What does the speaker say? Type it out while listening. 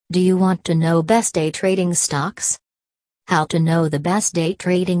Do you want to know best day trading stocks? How to know the best day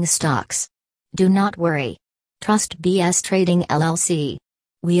trading stocks? Do not worry. Trust BS Trading LLC.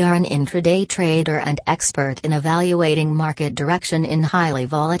 We are an intraday trader and expert in evaluating market direction in highly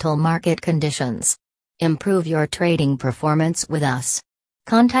volatile market conditions. Improve your trading performance with us.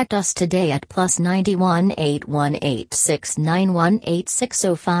 Contact us today at +91 818 691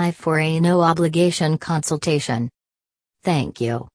 8605 for a no-obligation consultation. Thank you.